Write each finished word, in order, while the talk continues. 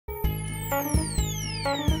How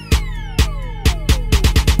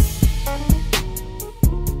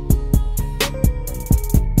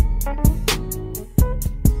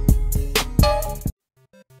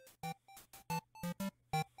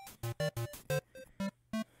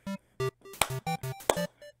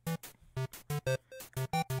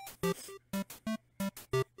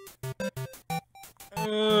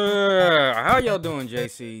y'all doing,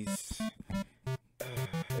 JCs?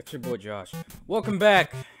 It's your boy Josh. Welcome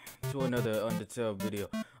back to another Undertale video.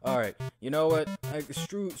 Alright, you know what?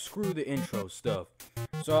 Screw the intro stuff.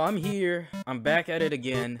 So I'm here, I'm back at it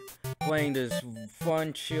again, playing this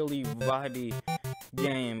fun, chilly, vibey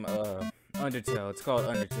game, Undertale. It's called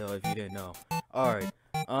Undertale, if you didn't know. Alright,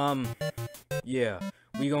 yeah.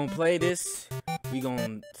 We gonna play this, we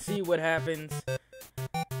gonna see what happens.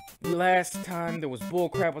 Last time there was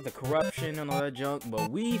bullcrap with the corruption and all that junk, but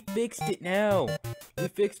we fixed it now.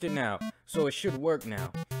 So it should work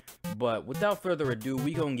now. But without further ado,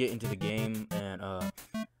 we gonna get into the game and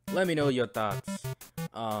let me know your thoughts.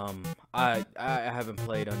 I haven't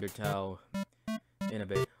played Undertale in a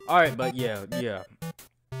bit. Alright, but yeah.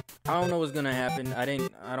 I don't know what's gonna happen. I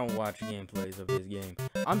don't watch gameplays of this game.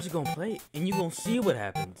 I'm just gonna play it and you gonna see what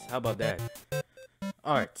happens. How about that?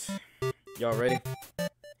 Alright. Y'all ready?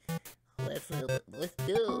 Let's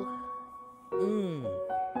do.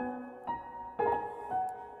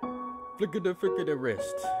 Flicker the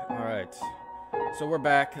wrist. Alright. So we're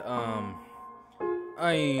back. I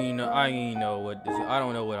don't know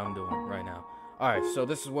what I'm doing right now. Alright, so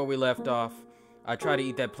this is where we left off. I tried to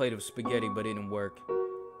eat that plate of spaghetti, but it didn't work.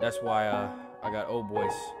 That's why I got oh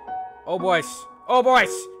boys.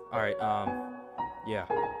 Alright, yeah.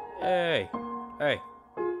 Hey.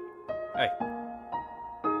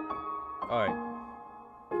 Alright.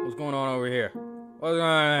 What's going on over here? What's going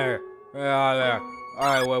on here?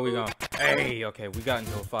 Alright, where we going? Hey, okay, we got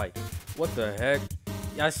into a fight. What the heck?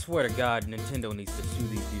 I swear to God, Nintendo needs to sue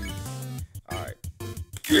these dudes. Alright.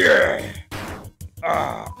 Yeah!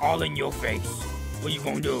 All in your face. What you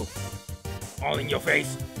gonna do? All in your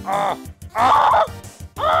face. Oh,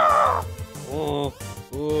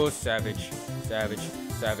 savage.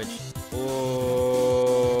 Oh.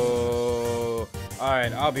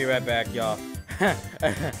 Alright, I'll be right back, y'all.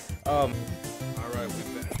 Alright,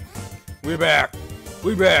 we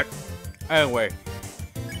back. Anyway,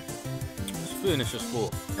 let's finish this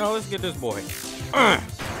fool. Now let's get this boy.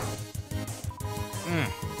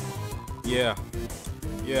 Yeah.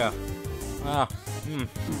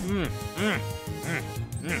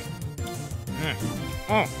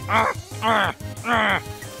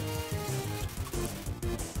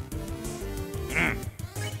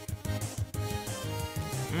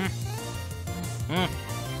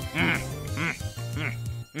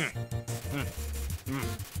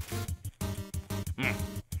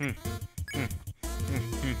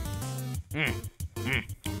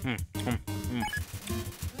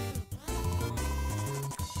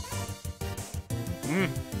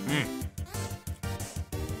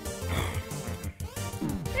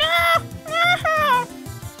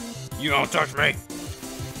 You don't touch me.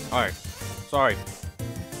 Alright. Sorry.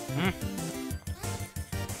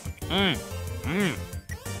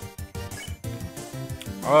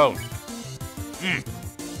 Oh.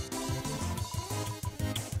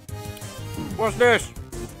 What's this?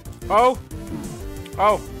 Oh.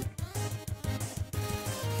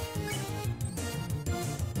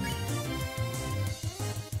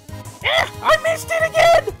 I missed it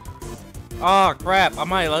again! Oh, crap. I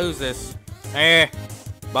might lose this.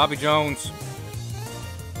 Bobby Jones.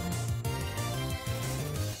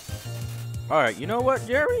 Alright, you know what,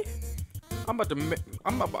 Jerry? I'm about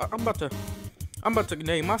to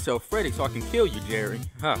name myself Freddy so I can kill you, Jerry.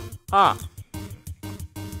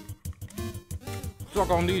 Suck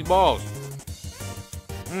on these balls.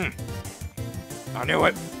 I knew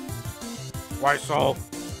it. White soul.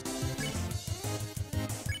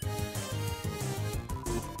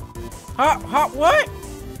 What?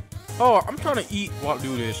 Oh, I'm trying to eat while I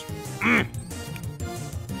do this. Let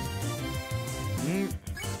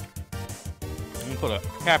me put a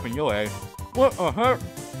cap in your head. What a heck?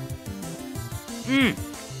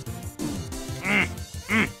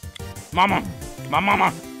 Mama. My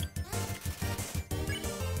mama.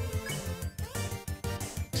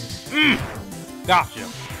 Gotcha.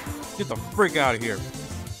 Get the freak out of here.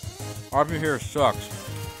 RV here sucks.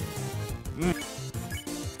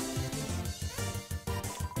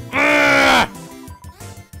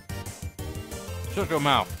 Shut your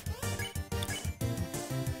mouth.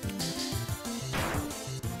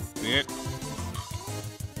 Bitch.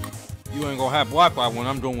 You ain't gonna have Wi-Fi when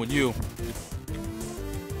I'm done with you.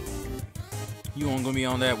 You ain't gonna be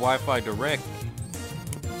on that Wi-Fi direct.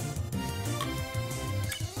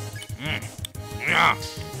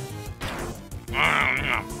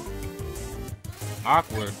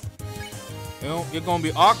 Awkward. You know, you're gonna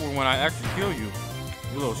be awkward when I actually kill you.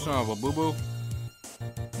 You little son of a boo-boo.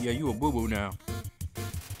 Yeah, you a boo-boo now.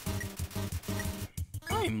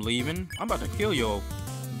 I ain't leaving. I'm about to kill your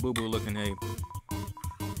boo-boo looking ape.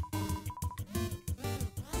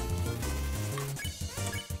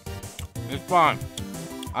 It's fine.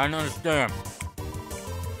 I don't understand.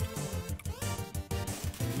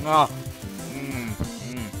 Ah.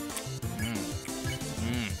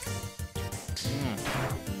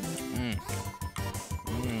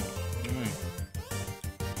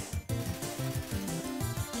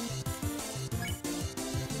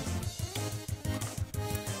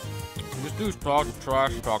 This dude's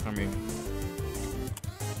trash talking to me.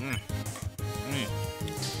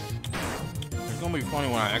 It's gonna be funny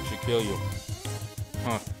when I actually kill you.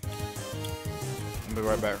 Huh. I'll be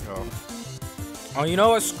right back, y'all. Oh, you know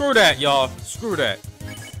what? Screw that, y'all. Screw that.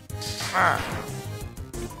 Ah.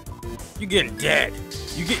 You getting dead.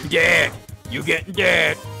 You getting dead. You getting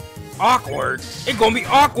dead. Awkward. It's gonna be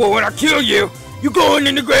awkward when I kill you. You going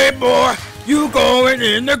in the grave, boy. You going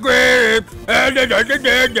in the grave.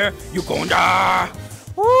 You gonna die.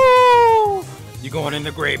 Woo. You going in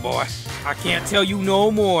the grave, boy. I can't tell you no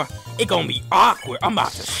more. It gonna be awkward. I'm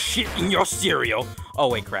about to shit in your cereal. Oh,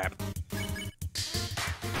 wait, crap.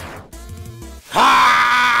 Ha!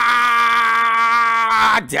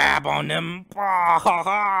 Dab on them.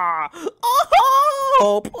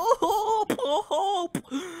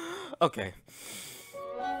 Okay.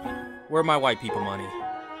 Where my white people money?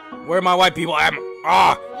 Where my white people at?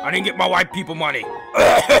 Ah! I didn't get my white people money.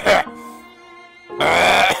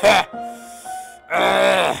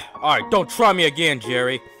 Alright, don't try me again,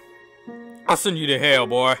 Jerry. I'll send you to hell,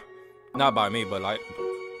 boy. Not by me, but like...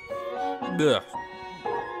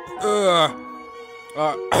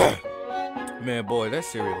 Man, boy, that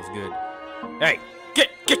cereal was good. Hey,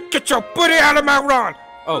 get your booty out of my run!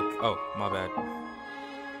 Oh, my bad.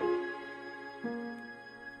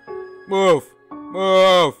 Move!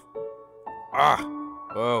 Move!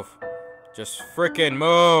 Move. Just frickin'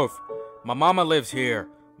 move! My mama lives here.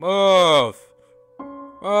 Move!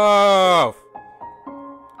 Move!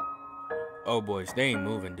 Oh, boys, they ain't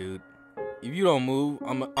moving, dude. If you don't move,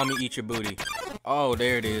 I'ma eat your booty. Oh,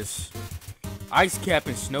 there it is. Ice Cap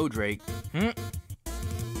and Snowdrake.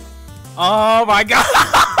 Oh my god!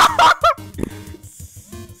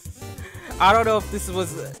 I don't know if this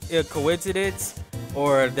was a coincidence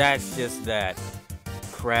or that's just that.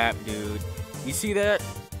 Crap, dude. You see that?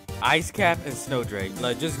 Ice Cap and Snowdrake.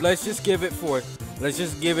 Let's just give it for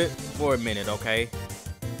a minute, okay?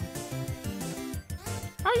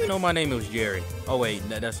 How you know my name was Jerry? Oh wait,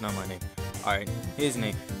 that's not my name. Alright, his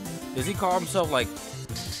name. Does he call himself like...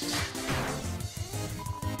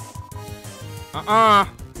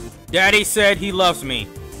 Daddy said he loves me.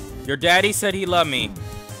 Your daddy said he loved me.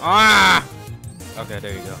 Okay,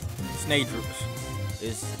 there you go. Snake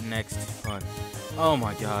is next fun. Oh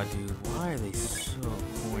my god, dude. Why are they so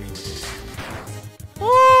corny with this?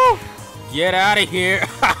 Woo! Get out of here.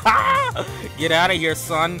 Get out of here,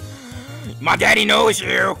 son. My daddy knows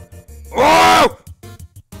you. Oh!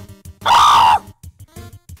 Oh!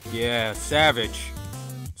 Yeah, savage.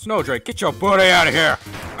 Snowdrake, get your booty out of here.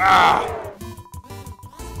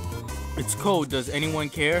 It's cold. Does anyone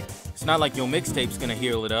care? It's not like your mixtape's gonna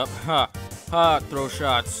heal it up. Throw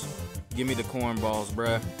shots. Give me the cornballs,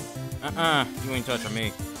 bruh. You ain't touching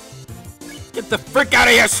me. Get the frick out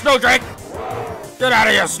of here, Snowdrake! Get out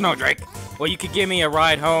of here, Snowdrake! Well, you could give me a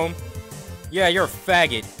ride home. Yeah, you're a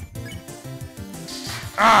faggot.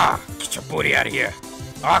 Get your booty out of here.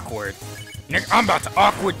 Awkward. Nick, I'm about to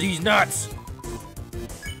awkward these nuts.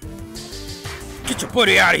 Get your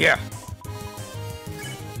booty out of here.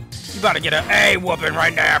 You about to get an A whooping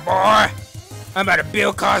right now, boy. I'm about to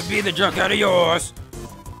Bill Cosby the junk out of yours.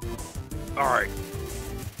 Alright.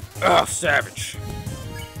 Savage.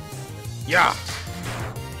 Yeah.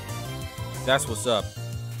 That's what's up.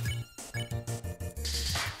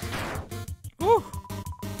 Whew.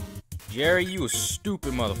 Jerry, you a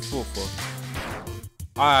stupid motherfucker.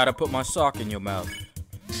 I had to put my sock in your mouth.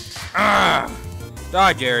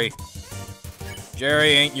 Die, Jerry.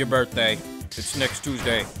 Jerry, ain't your birthday. It's next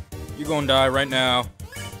Tuesday. You're gonna die right now.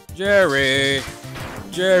 Jerry.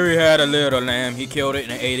 Jerry had a little lamb. He killed it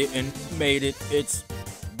and ate it and made it its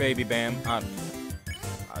baby bam.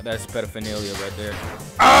 That's pedophilia right there.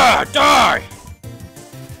 Die!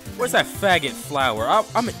 Where's that faggot flower? I'm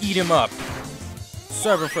gonna eat him up.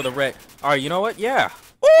 Serve him for the red. Alright, you know what? Yeah.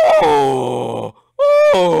 Oh!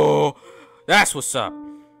 That's what's up.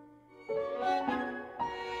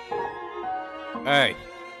 Hey.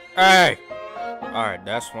 Hey. Alright,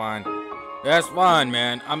 that's fine. That's fine,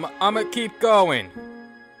 man. I'ma keep going.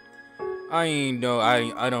 I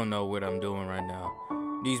don't know what I'm doing right now.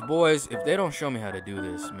 These boys, if they don't show me how to do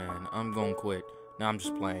this, man, I'm gonna quit. No, I'm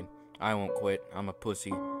just playing. I won't quit. I'm a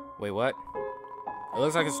pussy. Wait, what? It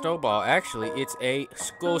looks like a snowball. Actually, it's a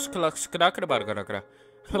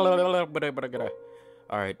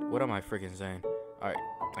Alright, what am I freaking saying? Alright,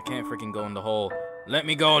 I can't freaking go in the hole. Let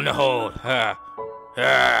me go in the hole. Ah,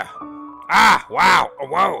 wow. Oh,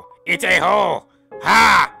 whoa, it's a hole.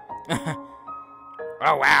 Ha!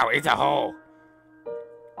 Oh, wow, it's a hole.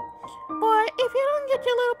 Boy, if you don't get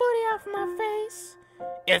your little booty off my face.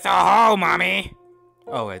 It's a hole, mommy.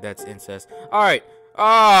 Oh, wait, that's incest. Alright.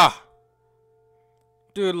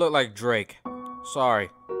 Dude look like Drake. Sorry.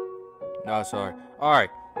 No, sorry. Alright.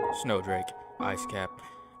 Snow Drake. Ice Cap.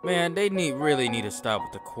 Man, they really need to stop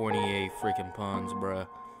with the corny freaking puns, bruh.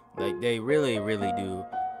 Like, they really do.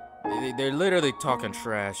 They're literally talking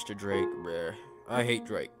trash to Drake, bruh. I hate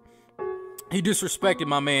Drake. He disrespected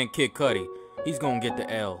my man Kid Cudi. He's gonna get the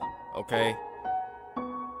L, okay?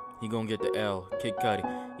 He gonna get the L. Kid Cudi.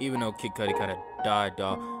 Even though Kid Cudi kinda died,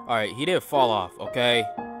 dog. Alright, he didn't fall off, okay?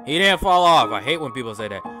 He didn't fall off. I hate when people say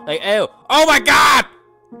that. Like, ew. Oh my god!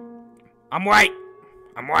 I'm white.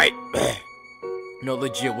 I'm white. No,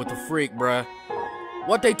 legit, what the freak, bruh?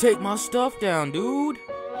 What they take my stuff down, dude?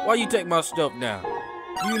 Why you take my stuff down?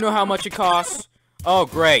 Do you know how much it costs? Oh,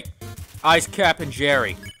 great. Ice Cap and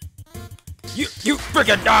Jerry. You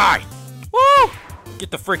freaking die! Woo!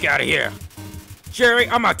 Get the freak out of here. Jerry,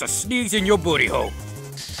 I'm about to sneeze in your booty hole.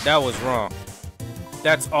 That was wrong.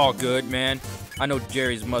 That's all good, man. I know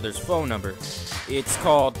Jerry's mother's phone number. It's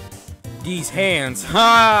called These Hands.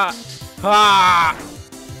 Ha! Ha!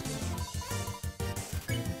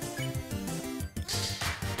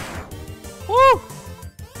 Woo!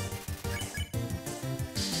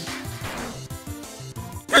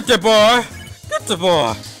 Get the boy! Get the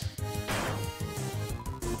boy!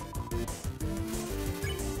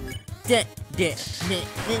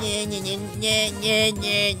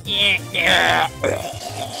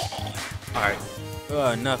 Alright.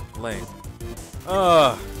 Enough playing.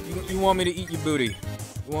 You want me to eat your booty?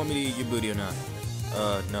 You want me to eat your booty or not?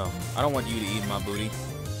 No. I don't want you to eat my booty.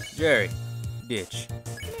 Jerry, ditch.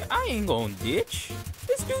 I ain't gonna ditch.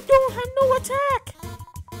 This dude don't have no attack.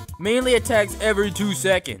 Mainly attacks every 2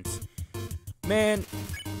 seconds. Man,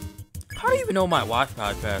 how do you even know my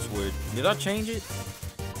Wi-Fi password? Did I change it?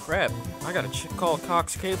 Crap, I gotta call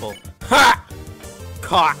Cox Cable. Ha!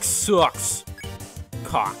 Cox sucks.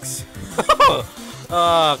 Cox.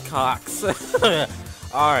 Cox.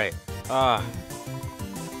 Alright,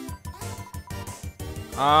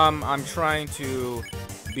 I'm trying to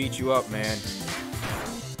beat you up, man.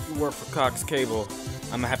 You work for Cox Cable.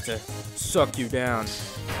 I'm gonna have to suck you down.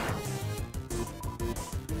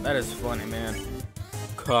 That is funny, man.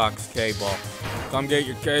 Cox Cable. Come get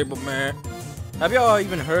your cable, man. Have y'all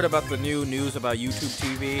even heard about the new news about YouTube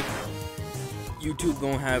TV? YouTube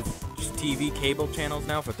gonna have TV cable channels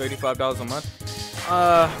now for $35 a month.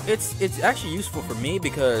 It's actually useful for me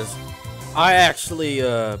because I actually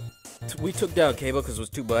we took down cable because it was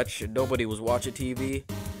too much and nobody was watching TV.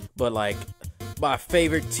 But like my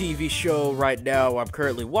favorite TV show right now I'm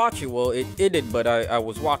currently watching, well it ended, but I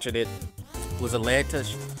was watching it, was Atlanta.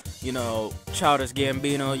 You know, Childish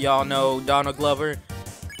Gambino, y'all know Donald Glover,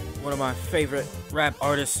 one of my favorite rap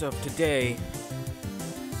artists of today.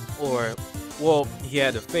 Or, well, he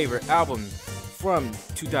had a favorite album from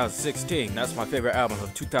 2016. That's my favorite album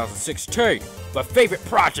of 2016. My favorite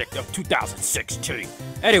project of 2016.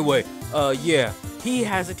 Anyway, yeah, he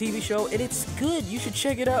has a TV show and it's good. You should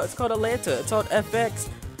check it out. It's called Atlanta. It's on FX.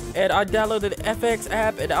 And I downloaded the FX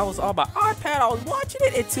app and I was on my iPad. I was watching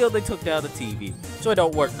it until they took down the TV. So it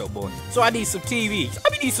don't work no more. So I need some TV. I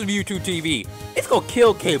need some YouTube TV. It's gonna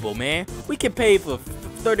kill cable, man. We can pay for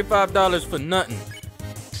 $35 for nothing.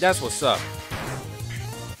 That's what's up.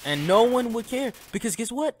 And no one would care. Because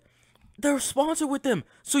guess what? They're sponsored with them.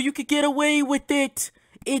 So you could get away with it.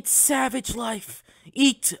 It's savage life.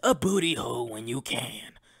 Eat a booty hole when you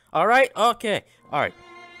can. Alright? Okay. Alright.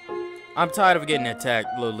 I'm tired of getting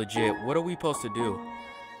attacked, legit. What are we supposed to do?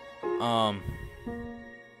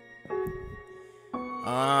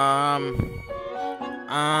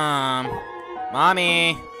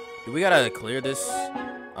 Mommy, do we gotta clear this?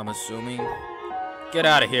 I'm assuming. Get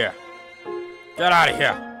out of here. Get out of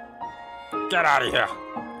here. Get out of here.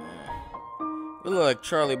 We look like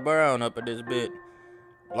Charlie Brown up in this bit.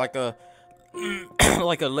 Like a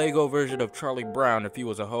like a Lego version of Charlie Brown if he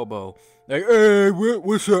was a hobo. Like, hey,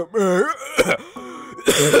 what's up, man?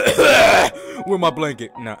 With my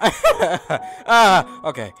blanket. No.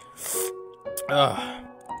 Okay.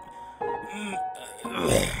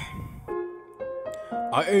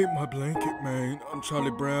 I ate my blanket, man. I'm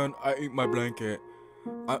Charlie Brown. I ate my blanket.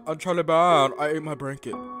 I'm Charlie Brown. I ate my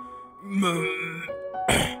blanket.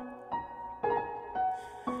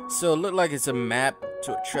 So it looked like it's a map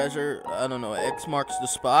to a treasure. I don't know. X marks the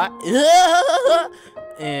spot.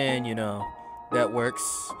 And, you know, that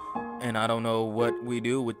works. And I don't know what we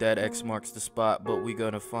do with that X marks the spot, but we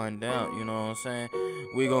gonna find out. You know what I'm saying?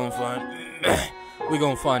 We gonna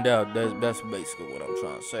find out. That's basically what I'm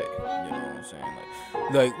trying to say. You know what I'm saying?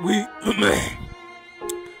 Like we.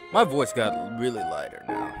 My voice got really lighter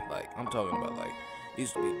now. Like, I'm talking about, like, it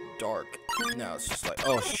used to be dark. Now it's just like,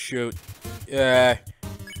 oh shoot. Yeah.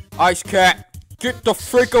 Ice Cat, get the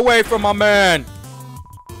freak away from my man.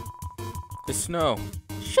 The snow.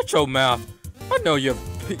 Shut your mouth. I know your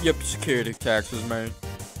security taxes, man.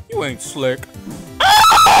 You ain't slick.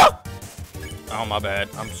 Ah! Oh, my bad.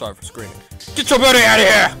 I'm sorry for screaming. Get your buddy out of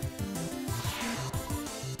here.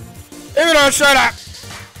 If you don't shut up.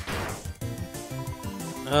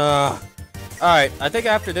 Alright, I think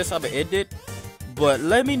after this I'll end it, but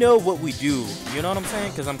let me know what we do, you know what I'm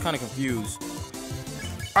saying, because I'm kind of confused.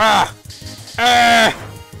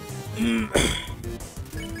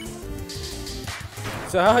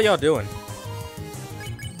 So how y'all doing?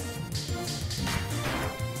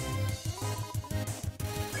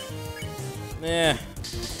 Yeah,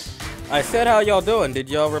 I said how y'all doing, did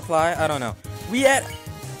y'all reply? I don't know. We at...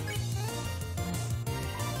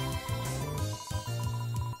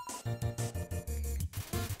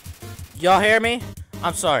 Y'all hear me?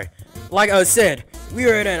 I'm sorry. Like I said, we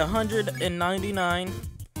are at 199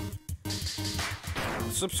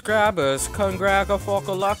 subscribers.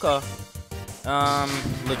 Congrats-a-fokalaka.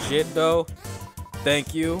 Legit though.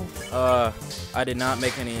 Thank you. I did not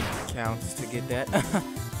make any counts to get that.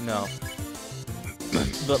 No.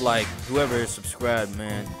 But like, whoever is subscribed,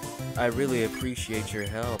 man, I really appreciate your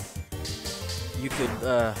help. You could,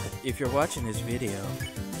 if you're watching this video,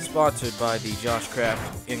 sponsored by the Josh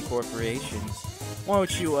Craft Incorporations, why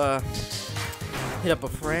don't you hit up a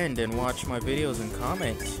friend and watch my videos and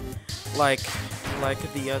comment like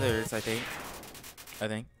the others. I think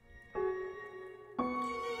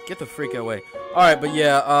get the freak away. Alright, but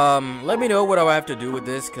yeah, let me know what I have to do with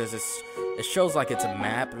this, because it shows like it's a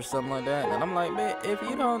map or something like that, and I'm like, man, if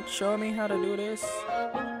you don't show me how to do this,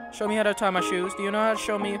 show me how to tie my shoes. Do you know how to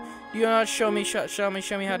show me? Do you know how to show me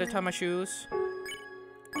how to tie my shoes?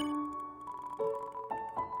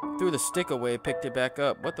 Threw the stick away, picked it back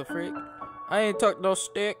up. What the freak? I ain't took no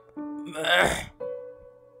stick.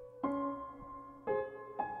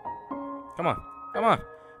 Come on.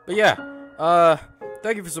 But yeah,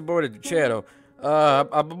 thank you for supporting the channel.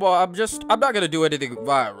 I'm not gonna do anything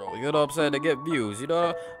viral, you know what I'm saying, to get views, you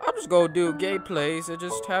know. I'm just gonna do gameplays and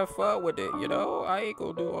just have fun with it, you know. I ain't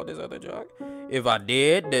gonna do all this other junk. If I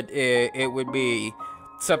did, then it would be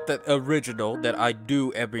something original that I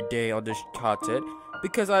do every day on this content.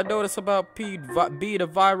 Because I notice about being a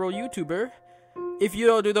viral YouTuber, if you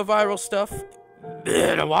don't do the viral stuff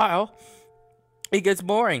in a while, it gets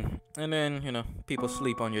boring. And then, you know, people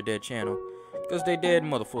sleep on your dead channel. Because they dead,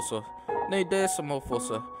 motherfucker. They dead, some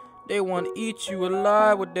motherfucker. They want to eat you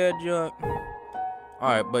alive with that junk.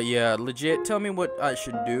 Alright, but yeah, legit, tell me what I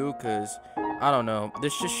should do, because, I don't know.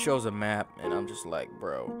 This just shows a map, and I'm just like,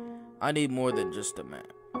 bro, I need more than just a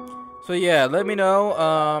map. So yeah, let me know.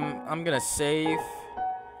 I'm gonna save.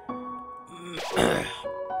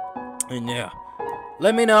 And yeah,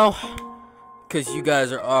 let me know, because you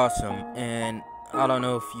guys are awesome. And I don't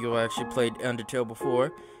know if you actually played Undertale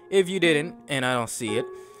before. If you didn't, and I don't see it,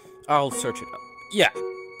 I'll search it up. Yeah,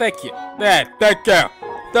 thank you.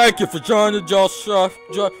 Thank you for joining the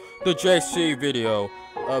JC video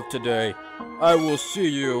of today. I will see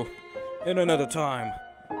you in another time.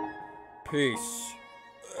 Peace.